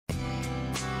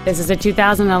This is a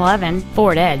 2011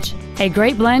 Ford Edge, a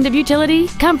great blend of utility,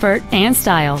 comfort, and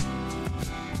style.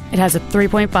 It has a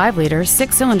 3.5-liter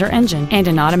six-cylinder engine and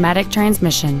an automatic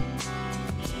transmission.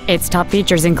 Its top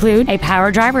features include a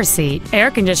power driver's seat, air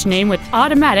conditioning with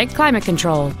automatic climate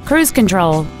control, cruise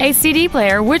control, a CD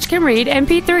player which can read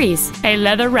MP3s, a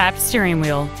leather-wrapped steering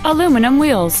wheel, aluminum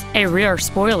wheels, a rear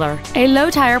spoiler, a low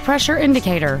tire pressure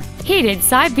indicator, heated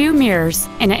side view mirrors,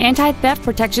 and an anti-theft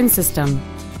protection system.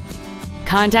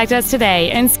 Contact us today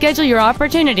and schedule your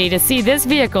opportunity to see this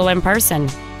vehicle in person.